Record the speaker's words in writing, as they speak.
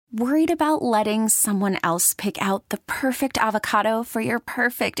Worried about letting someone else pick out the perfect avocado for your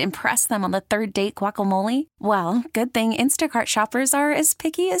perfect impress them on the third date guacamole? Well, good thing Instacart shoppers are as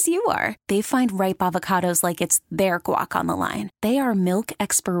picky as you are. They find ripe avocados like it's their guac on the line. They are milk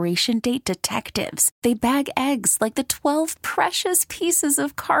expiration date detectives. They bag eggs like the 12 precious pieces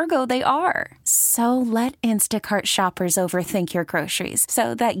of cargo they are. So let Instacart shoppers overthink your groceries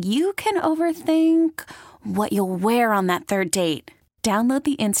so that you can overthink what you'll wear on that third date. Download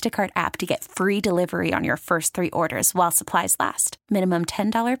the Instacart app to get free delivery on your first 3 orders while supplies last. Minimum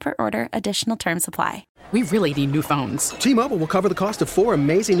 $10 per order. Additional terms apply. We really need new phones. T-Mobile will cover the cost of 4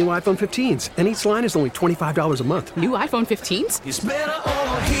 amazing new iPhone 15s, and each line is only $25 a month. New iPhone 15s? It's better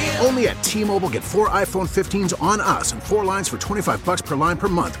over here. Only at T-Mobile, get 4 iPhone 15s on us and 4 lines for $25 per line per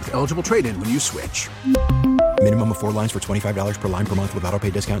month with eligible trade-in when you switch. Minimum of 4 lines for $25 per line per month with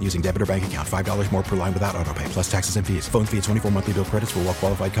autopay discount using debit or bank account. $5 more per line without autopay, plus taxes and fees. Phone fee at 24 monthly bill credits for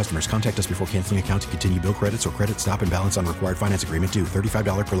well-qualified customers. Contact us before canceling account to continue bill credits or credit stop and balance on required finance agreement due.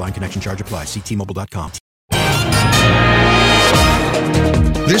 $35 per line connection charge applies. See T-Mobile.com.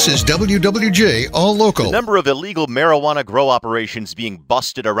 This is WWJ All Local. The number of illegal marijuana grow operations being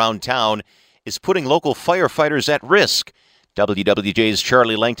busted around town is putting local firefighters at risk. WWJ's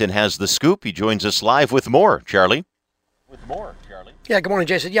Charlie Langton has the scoop. He joins us live with more. Charlie? Yeah, good morning,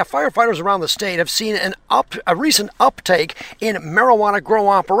 Jason. Yeah, firefighters around the state have seen a recent uptake in marijuana grow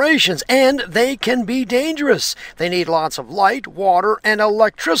operations, and they can be dangerous. They need lots of light, water, and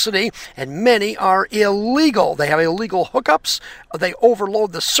electricity, and many are illegal. They have illegal hookups, they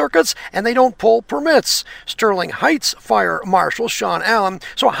overload the circuits, and they don't pull permits. Sterling Heights Fire Marshal Sean Allen.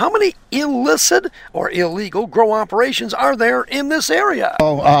 So how many illicit or illegal grow operations are there in this area?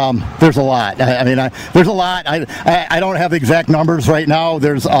 There's a lot. There's a lot. I don't have the exact numbers right now.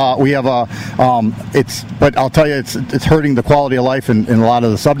 There's we have but I'll tell you, it's hurting the quality of life in a lot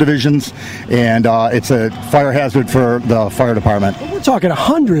of the subdivisions, and it's a fire hazard for the fire department. We're talking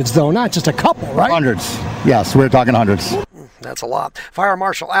hundreds, though, not just a couple, right? Hundreds. Yes, we're talking hundreds. That's a lot. Fire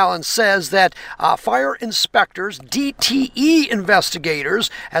Marshal Allen says that fire inspectors, DTE investigators,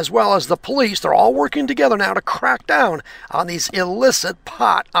 as well as the police, they're all working together now to crack down on these illicit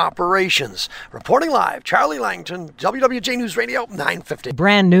pot operations. Reporting live, Charlie Langton, WWJ News Radio 950.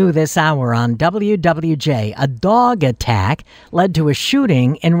 Brand new this hour on WWJ, a dog attack led to a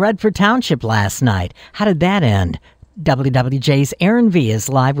shooting in Redford Township last night. How did that end? WWJ's Aaron V. is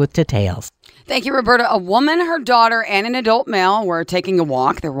live with details. Thank you, Roberta. A woman, her daughter, and an adult male were taking a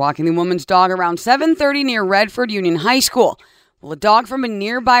walk. They're walking the woman's dog around 7:30 near Redford Union High School. Well, a dog from a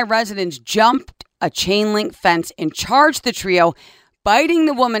nearby residence jumped a chain link fence and charged the trio, biting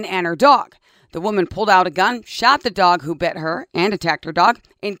the woman and her dog. The woman pulled out a gun, shot the dog who bit her and attacked her dog,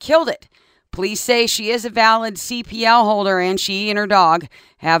 and killed it. Police say she is a valid CPL holder and she and her dog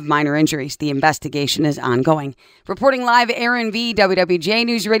have minor injuries. The investigation is ongoing. Reporting live, Aaron V., WWJ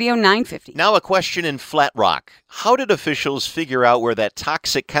News Radio 950. Now a question in Flat Rock. How did officials figure out where that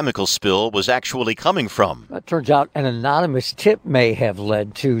toxic chemical spill was actually coming from? It turns out an anonymous tip may have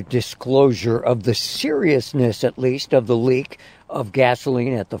led to disclosure of the seriousness, at least, of the leak of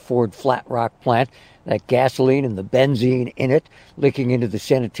gasoline at the Ford Flat Rock plant. That gasoline and the benzene in it leaking into the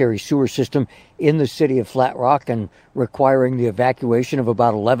sanitary sewer system in the city of Flat Rock and requiring the evacuation of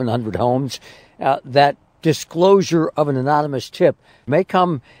about 1,100 homes. That disclosure of an anonymous tip may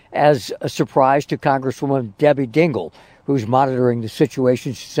come as a surprise to Congresswoman Debbie Dingell, who's monitoring the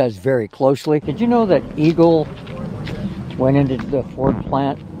situation, she says, very closely. Did you know that Eagle went into the Ford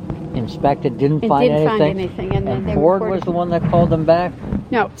plant, inspected, didn't find anything? And then Ford was the one that called them back?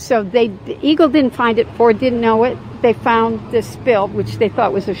 No, so Eagle didn't find it, Ford didn't know it. They found this spill, which they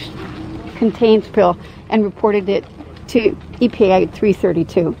thought was a contained spill, and reported it to EPA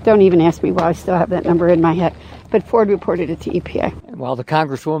 332. Don't even ask me why, I still have that number in my head. But Ford reported it to EPA. While the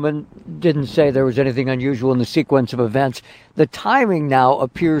Congresswoman didn't say there was anything unusual in the sequence of events, the timing now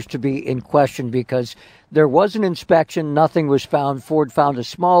appears to be in question because there was an inspection, nothing was found. Ford found a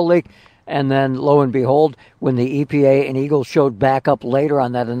small leak, and then, lo and behold, when the EPA and Eagle showed back up later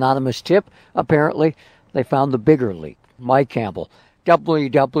on that anonymous tip, apparently, they found the bigger leak. Mike Campbell,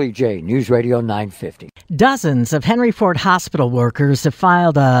 WWJ News Radio 950. Dozens of Henry Ford Hospital workers have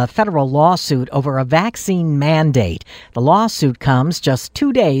filed a federal lawsuit over a vaccine mandate. The lawsuit comes just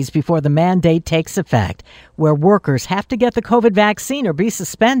 2 days before the mandate takes effect, where workers have to get the COVID vaccine or be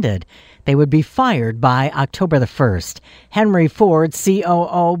suspended. They would be fired by October the 1st. Henry Ford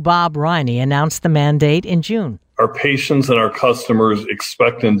COO Bob Riney announced the mandate in June. Our patients and our customers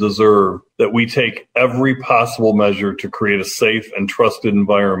expect and deserve that we take every possible measure to create a safe and trusted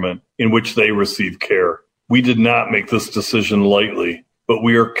environment in which they receive care. We did not make this decision lightly, but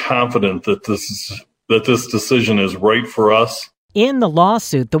we are confident that this decision is right for us. In the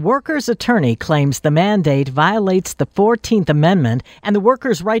lawsuit, the workers' attorney claims the mandate violates the 14th Amendment and the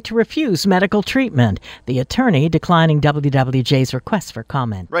workers' right to refuse medical treatment. The attorney declining WWJ's request for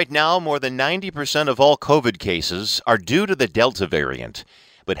comment. Right now, more than 90% of all COVID cases are due to the Delta variant.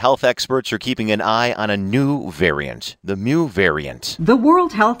 But health experts are keeping an eye on a new variant, the Mu variant. The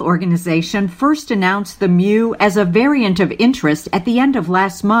World Health Organization first announced the Mu as a variant of interest at the end of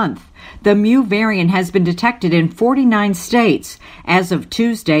last month. The Mu variant has been detected in 49 states. As of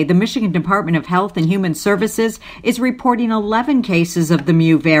Tuesday, the Michigan Department of Health and Human Services is reporting 11 cases of the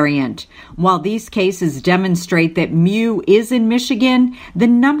Mu variant. While these cases demonstrate that Mu is in Michigan, the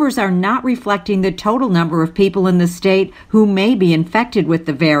numbers are not reflecting the total number of people in the state who may be infected with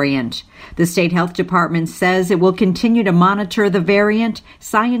the variant. The state health department says it will continue to monitor the variant,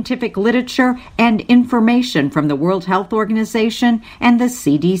 scientific literature, and information from the World Health Organization and the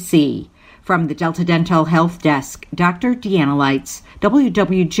CDC. From the Delta Dental Health Desk, Dr. Deanna Lights,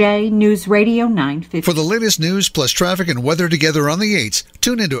 WWJ News Radio 950. For the latest news plus traffic and weather together on the 8s,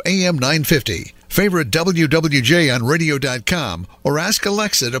 tune into AM 950. Favorite WWJ on radio.com or ask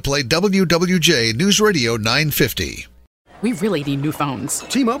Alexa to play WWJ News Radio 950. We really need new phones.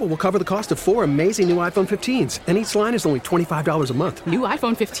 T-Mobile will cover the cost of 4 amazing new iPhone 15s, and each line is only $25 a month. New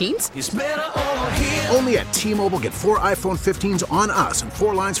iPhone 15s? It's better over here. Only at T-Mobile, get 4 iPhone 15s on us and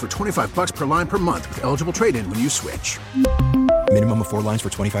 4 lines for $25 per line per month with eligible trade-in when you switch. Minimum of 4 lines for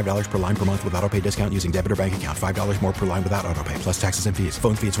 $25 per line per month with autopay discount using debit or bank account. $5 more per line without autopay, plus taxes and fees.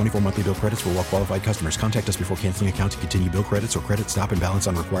 Phone fee at 24 monthly bill credits for well-qualified customers. Contact us before canceling account to continue bill credits or credit stop and balance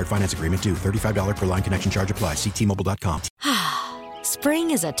on required finance agreement due. $35 per line connection charge applies. See T-Mobile.com.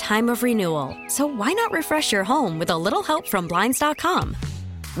 Spring is a time of renewal, so why not refresh your home with a little help from Blinds.com?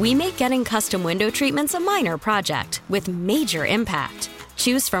 We make getting custom window treatments a minor project with major impact.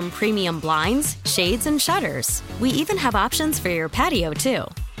 Choose from premium blinds, shades, and shutters. We even have options for your patio, too.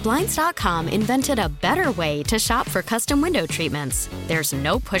 Blinds.com invented a better way to shop for custom window treatments. There's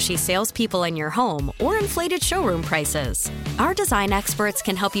no pushy salespeople in your home or inflated showroom prices. Our design experts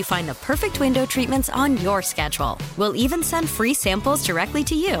can help you find the perfect window treatments on your schedule. We'll even send free samples directly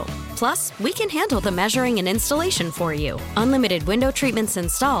to you. Plus, we can handle the measuring and installation for you. Unlimited window treatments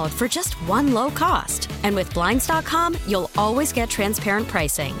installed for just one low cost. And with Blinds.com, you'll always get transparent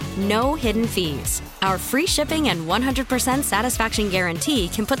pricing. No hidden fees. Our free shipping and 100% satisfaction guarantee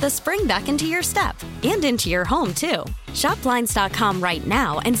can put the spring back into your step and into your home, too. Shop Blinds.com right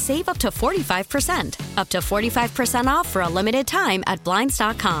now and save up to 45%. Up to 45% off for a limited time at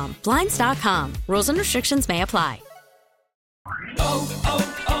Blinds.com. Blinds.com. Rules and restrictions may apply.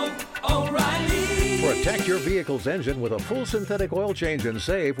 O'Reilly. Protect your vehicle's engine with a full synthetic oil change and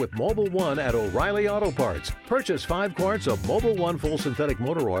save with Mobil 1 at O'Reilly Auto Parts. Purchase 5 quarts of Mobil 1 full synthetic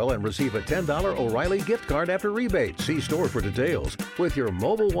motor oil and receive a $10 O'Reilly gift card after rebate. See store for details. With your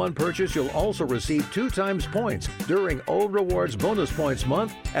Mobil 1 purchase, you'll also receive 2 times points during Old Rewards Bonus Points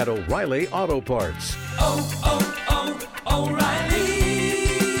Month at O'Reilly Auto Parts. O'Reilly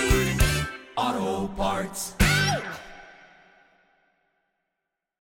Auto Parts.